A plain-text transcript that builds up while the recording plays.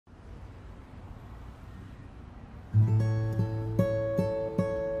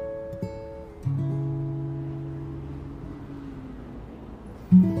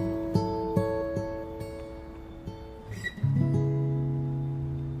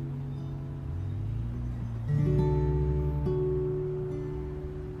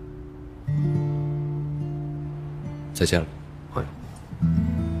再见了。哎，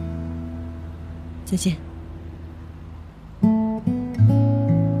再见。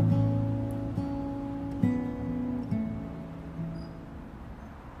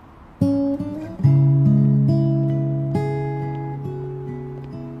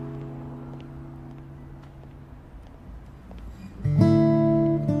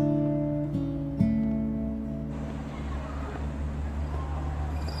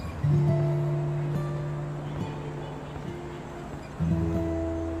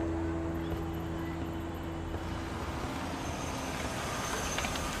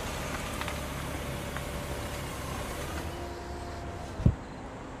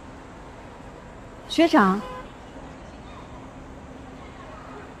学长，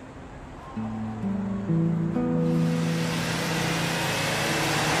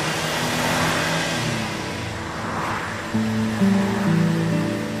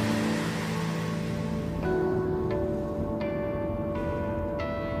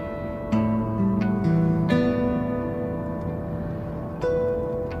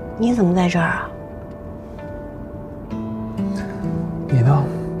你怎么在这儿啊？你呢？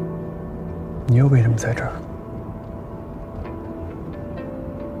你又为什么在这儿？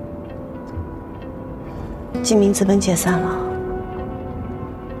金明资本解散了，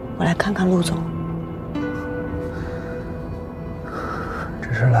我来看看陆总。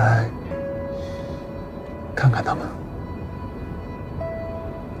只是来看看他们。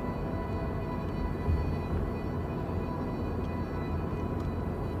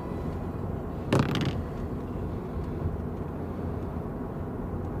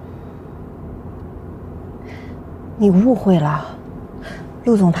你误会了，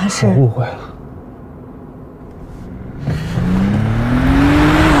陆总他是……我误会了。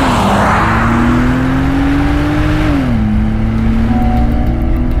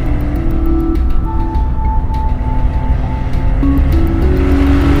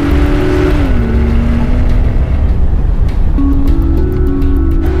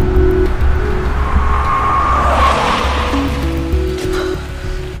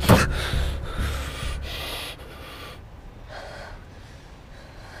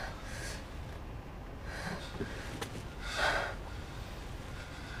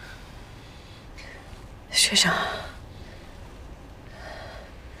学长，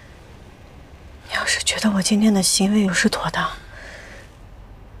你要是觉得我今天的行为有失妥当，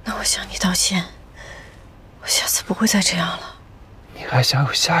那我向你道歉，我下次不会再这样了。你还想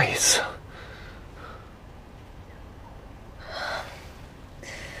有下一次？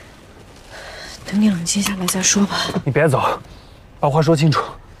等你冷静下来再说吧。你别走，把话说清楚。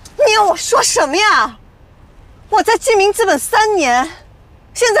你要我说什么呀？我在金明资本3年，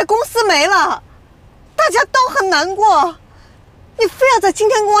现在公司没了。大家都很难过，你非要在今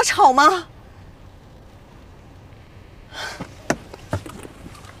天跟我吵吗？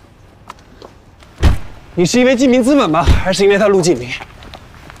你是因为金明资本吗？还是因为他陆继明？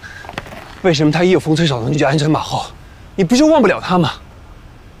为什么他一有风吹草动你就鞍前马后？你不就忘不了他吗？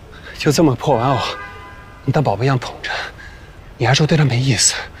就这么破玩偶，你当宝贝一样捧着，你还说对他没意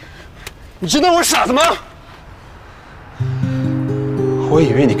思？你知道我傻子吗？我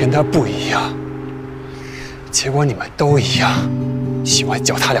以为你跟他不一样。结果你们都一样，喜欢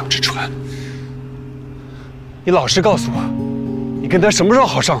脚踏2只船。你老实告诉我，你跟他什么时候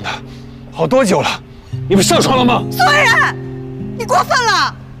好上的？好多久了？你们上床了吗？所有人，你过分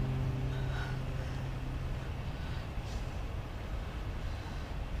了！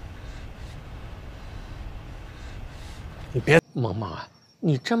你别，萌萌啊，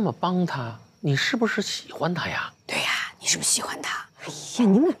你这么帮他，你是不是喜欢他呀？对呀，你是不是喜欢他？哎呀，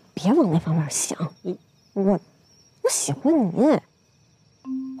你们俩别往那方面想。我喜欢你，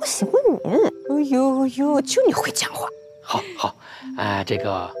我喜欢你。哎呦呦，就你会讲话。好，好，这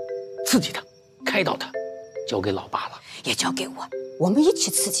个刺激他，开导他，交给老爸了，也交给我，我们一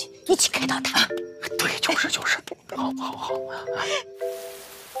起刺激，一起开导他。对，就是，好，好，好。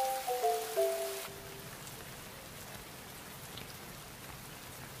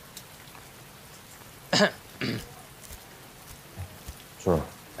是。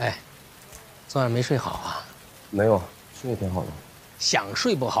哎，昨晚没睡好啊？没有，睡得挺好的。想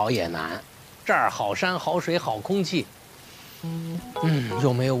睡不好也难，这儿好山好水好空气，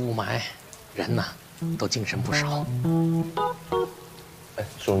又没有雾霾，人呢都精神不少。哎，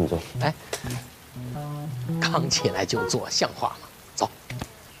师傅你坐。哎，刚起来就坐，像话吗？走，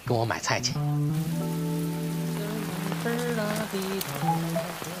跟我买菜去。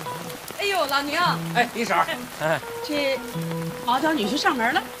哎呦，老宁！哎，李婶儿，这毛家女婿上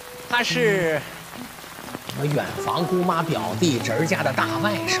门了。他是我远房姑妈表弟侄儿家的大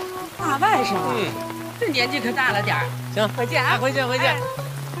外甥。大外甥啊？这年纪可大了点儿。行，回见啊，回见。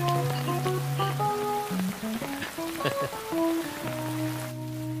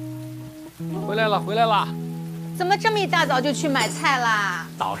回来了。怎么这么一大早就去买菜啦？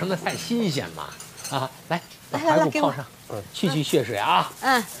早上的菜新鲜嘛。啊，来，把来排骨泡上，去血水啊。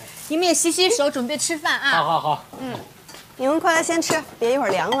你们也洗洗手，准备吃饭啊。好。你们快来先吃，别一会儿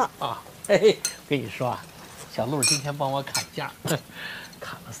凉了。啊，嘿，跟你说啊，小陆今天帮我砍价，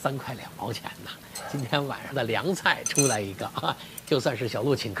砍了3块2毛钱呢。今天晚上的凉菜出来一个啊，就算是小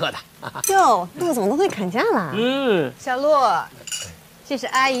陆请客的。哟，陆总都会砍价啦。小陆，这是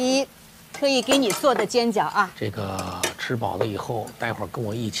阿姨特意给你做的煎饺啊。这个吃饱了以后，待会儿跟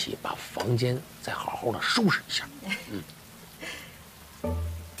我一起把房间再好好的收拾一下。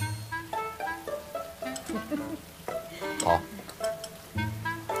好。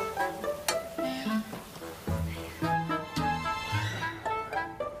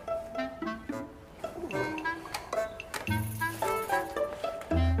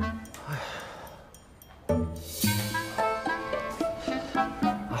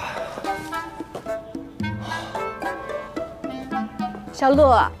小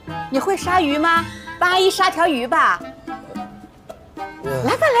陆，你会杀鱼吗？帮阿姨杀条鱼吧。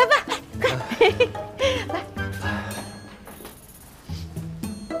来吧，快，来。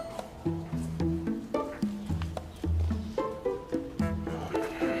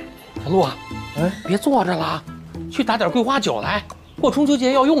小陆啊，别坐着了，去打点桂花酒来，过中秋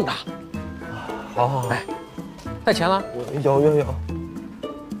节要用的。好。哎，带钱了？有。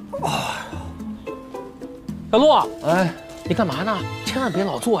小陆，哎，你干嘛呢？千万别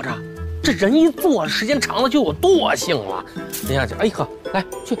老坐着，这人一坐时间长了就有惰性了。人家讲，哎呵，来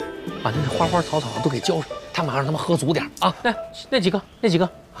去把那花花草草都给浇上，他们让他们喝足点啊。来，那几个，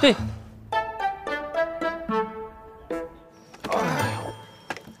对。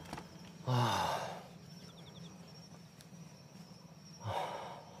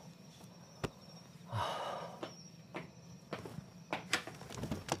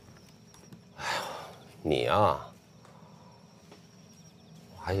你啊，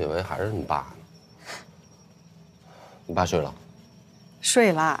我还以为还是你爸呢。你爸睡了？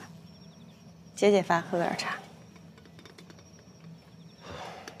睡了，解乏，喝点茶。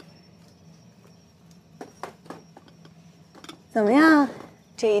怎么样？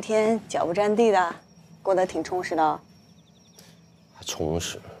这一天脚不沾地的，过得挺充实的。还充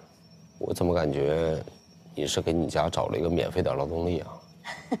实？我怎么感觉你是给你家找了一个免费的劳动力啊？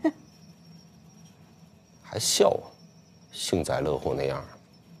还笑，幸灾乐祸那样。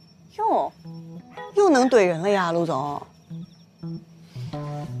哟，又能怼人了呀，陆总。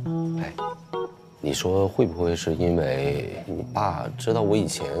哎，你说会不会是因为你爸知道我以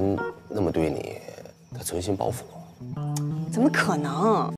前那么对你，他存心报复我？怎么可能？